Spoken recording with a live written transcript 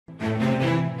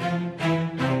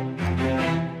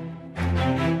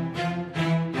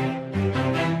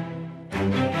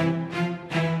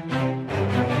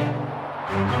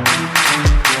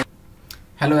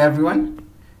Hello everyone.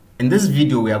 In this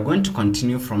video we are going to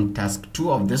continue from task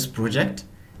 2 of this project,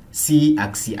 see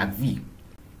argc argv.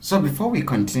 So before we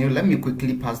continue, let me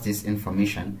quickly pass this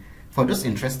information. For those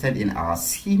interested in our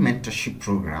C mentorship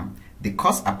program, the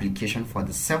course application for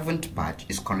the 7th batch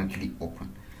is currently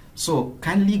open. So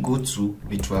kindly go to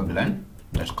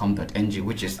b12learn.com.ng,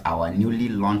 which is our newly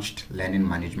launched learning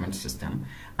management system,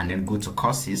 and then go to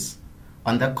courses.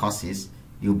 Under courses,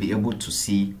 you'll be able to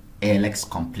see ALX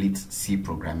Complete C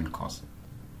Programming course.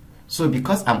 So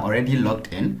because I'm already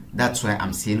logged in, that's why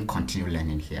I'm seeing continue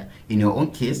learning here. In your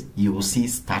own case, you will see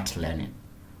start learning.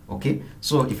 Okay,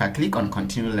 so if I click on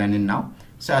continue learning now,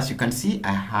 so as you can see,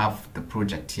 I have the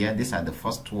project here. These are the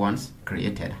first ones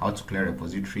created: how to clear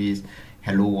repositories,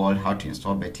 hello world, how to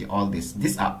install Betty, all this.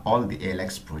 These are all the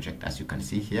ALX project. As you can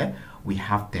see here, we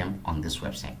have them on this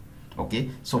website.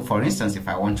 Okay, so for instance, if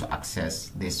I want to access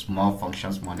the small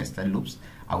functions, more nested loops,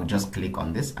 I will just click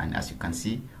on this, and as you can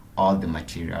see, all the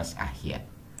materials are here.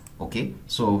 Okay,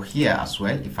 so here as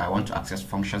well, if I want to access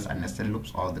functions and nested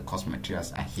loops, all the course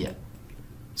materials are here.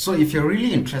 So if you're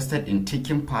really interested in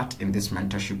taking part in this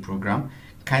mentorship program,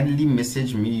 kindly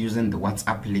message me using the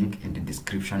WhatsApp link in the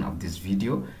description of this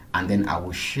video, and then I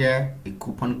will share a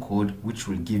coupon code which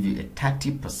will give you a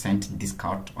 30%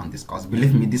 discount on this course.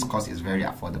 Believe me, this course is very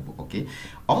affordable. Okay,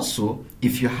 also,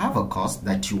 if you have a course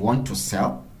that you want to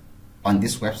sell on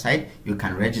this website, you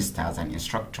can register as an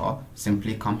instructor.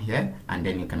 Simply come here and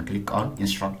then you can click on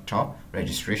instructor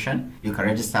registration. You can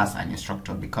register as an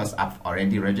instructor because I've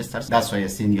already registered. That's why you're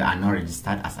seeing you are not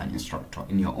registered as an instructor.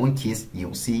 In your own case,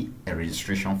 you'll see a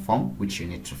registration form which you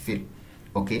need to fill.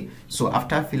 Okay, so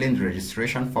after filling the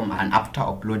registration form and after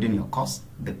uploading your course,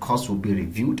 the course will be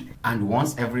reviewed, and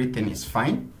once everything is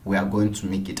fine, we are going to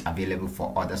make it available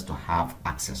for others to have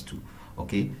access to.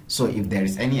 Okay, so if there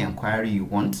is any inquiry you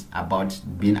want about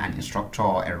being an instructor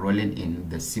or enrolling in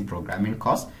the C programming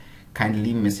course,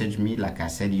 kindly message me, like I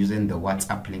said, using the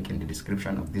WhatsApp link in the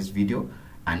description of this video,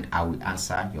 and I will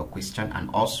answer your question,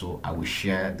 and also I will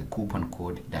share the coupon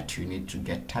code that you need to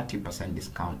get 30%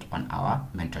 discount on our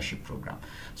mentorship program.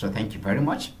 So thank you very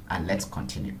much, and let's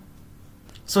continue.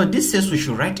 So this says we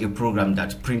should write a program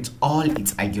that prints all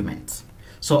its arguments.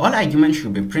 So all arguments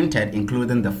should be printed,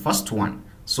 including the first one.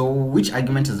 So which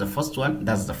argument is the first one?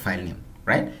 That's the file name,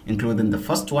 right? Including the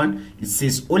first one, it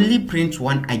says only print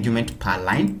one argument per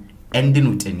line, ending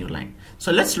with a new line.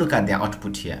 So let's look at their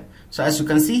output here. So as you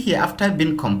can see here, after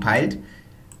being compiled,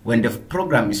 when the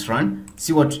program is run,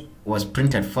 see what was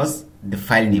printed first? The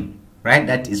file name, right?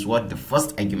 That is what the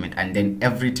first argument, and then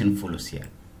everything follows here.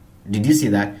 Did you see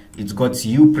that? It's got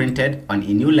you printed on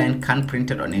a new line, can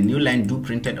printed on a new line, do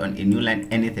printed on a new line,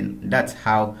 anything. That's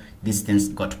how these things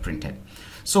got printed.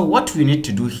 So what we need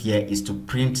to do here is to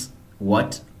print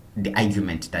what? The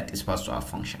argument that is passed to our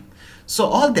function. So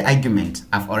all the arguments,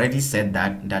 I've already said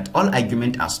that all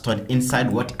arguments are stored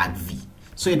inside what? argv.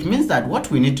 So it means that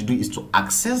what we need to do is to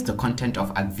access the content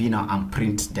of argv now and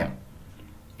print them,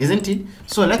 isn't it?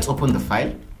 So let's open the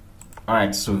file. All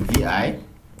right, so vi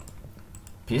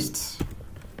paste.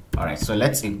 All right, so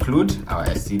let's include our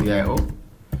stdio,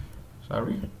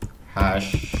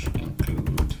 hash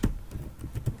include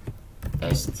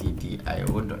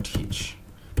stdio.h.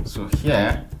 So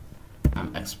here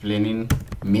I'm explaining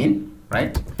main,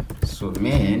 right? So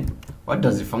main, what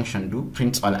does the function do?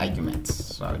 Print all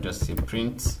arguments. So I'll just say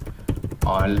print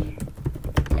all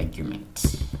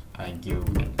arguments,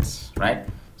 right?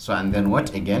 So and then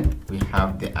what again? We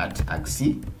have the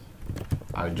argc.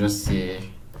 I'll just say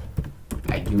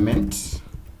argument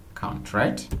count,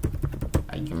 right?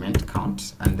 Argument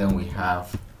count, and then we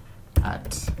have at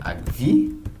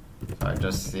argv. So I'll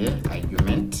just say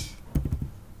argument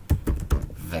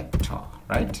vector,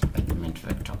 right? Argument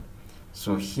vector.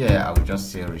 So here I will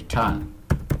just say return,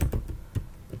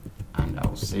 and I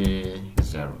will say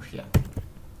 0 here.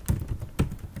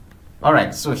 All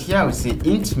right, so here I will say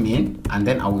int main, and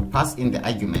then I will pass in the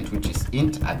argument which is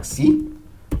int argc,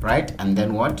 right? And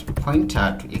then what?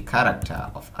 Pointer to a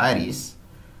character of arrays,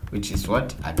 which is what?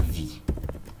 argv.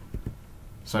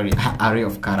 Sorry, array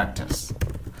of characters.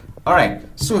 All right,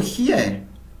 so here,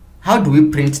 how do we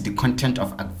print the content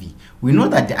of argv? We know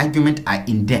that the arguments are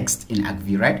indexed in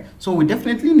argv, right? So we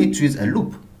definitely need to use a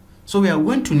loop. So we are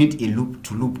going to need a loop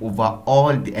to loop over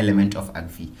all the elements of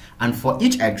argv. And for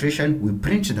each iteration, we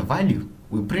print the value.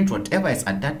 We print whatever is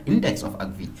at that index of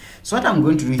argv. So what I'm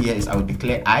going to do here is I will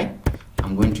declare I.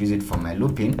 I'm going to use it for my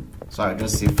looping. So I'll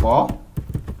just say for.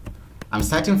 I'm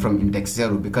starting from index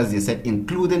 0 because they said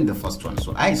including the first one.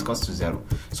 So I is equals to 0.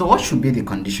 So what should be the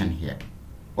condition here?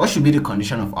 What should be the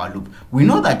condition of our loop? We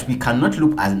know that we cannot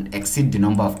loop and exceed the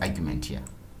number of arguments here,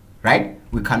 right?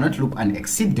 we cannot loop and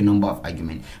exceed the number of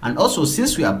arguments. And also,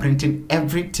 since we are printing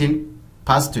everything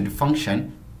passed to the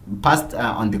function, passed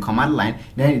on the command line,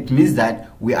 then it means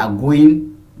that we are not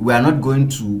going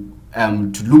to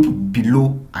loop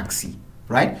below argc,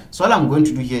 right? So all I'm going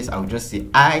to do here is I'll just say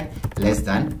I less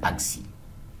than argc,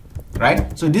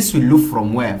 right? So this will loop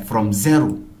from where? From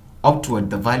 0 up toward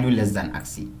the value less than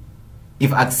argc.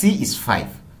 If argc is 5,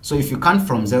 so if you count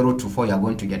from 0 to 4, you are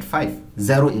going to get 5,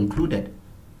 0 included,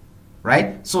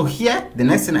 right? So here, the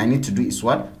next thing I need to do is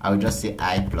what? I will just say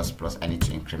I plus plus, I need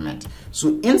to increment.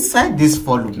 So inside this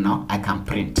for loop now, I can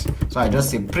print. So I just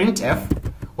say printf.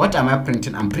 What am I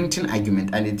printing? I'm printing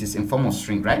argument, and it is in form of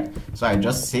string, right? So I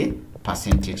just say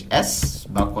 %s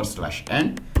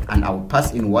 /n, and I will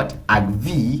pass in what?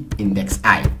 argv index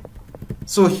I.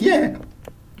 So here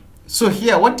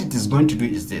what it is going to do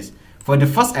is this. For the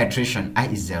first iteration, I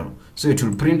is 0. So it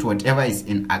will print whatever is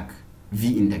in argv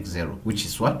index 0, which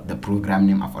is what? The program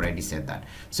name. I've already said that.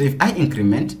 So if I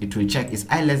increment, it will check is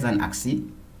I less than argc,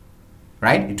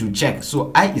 right? It will check.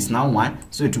 So I is now 1,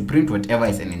 so it will print whatever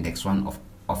is in index 1 of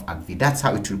argv. That's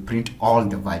how it will print all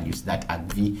the values that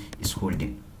argv is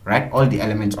holding, right? All the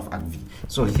elements of argv.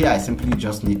 So here I simply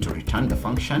just need to return the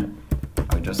function.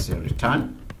 I'll just say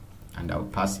return, and I'll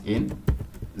pass in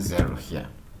 0 here.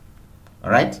 All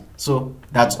right, so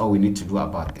that's all we need to do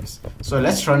about this. So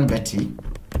let's run Betty.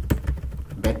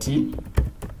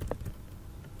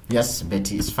 Yes,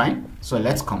 Betty is fine. So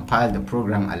let's compile the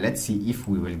program and let's see if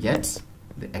we will get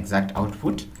the exact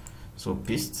output. So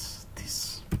paste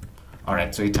this. All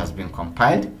right, so it has been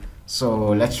compiled. So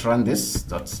let's run this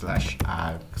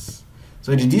 ./args.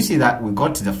 So did you see that we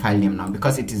got the file name now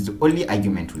because it is the only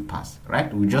argument we pass,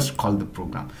 right? We just call the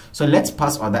program. So let's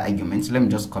pass other arguments. Let me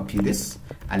just copy this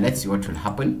and let's see what will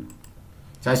happen.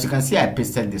 So as you can see, I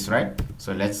pasted this, right?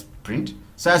 So let's print.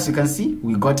 So as you can see,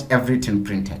 we got everything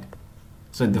printed.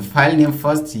 So the file name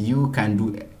first, you can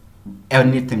do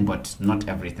anything but not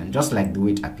everything, just like the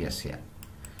way it appears here.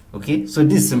 Okay, so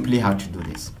this is simply how to do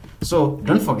this. So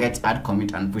don't forget to add,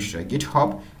 commit, and push to your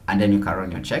GitHub, and then you can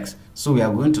run your checks. So we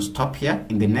are going to stop here.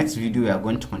 In the next video, we are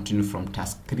going to continue from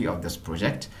task 3 of this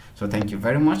project. So thank you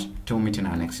very much. Till meet in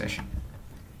our next session.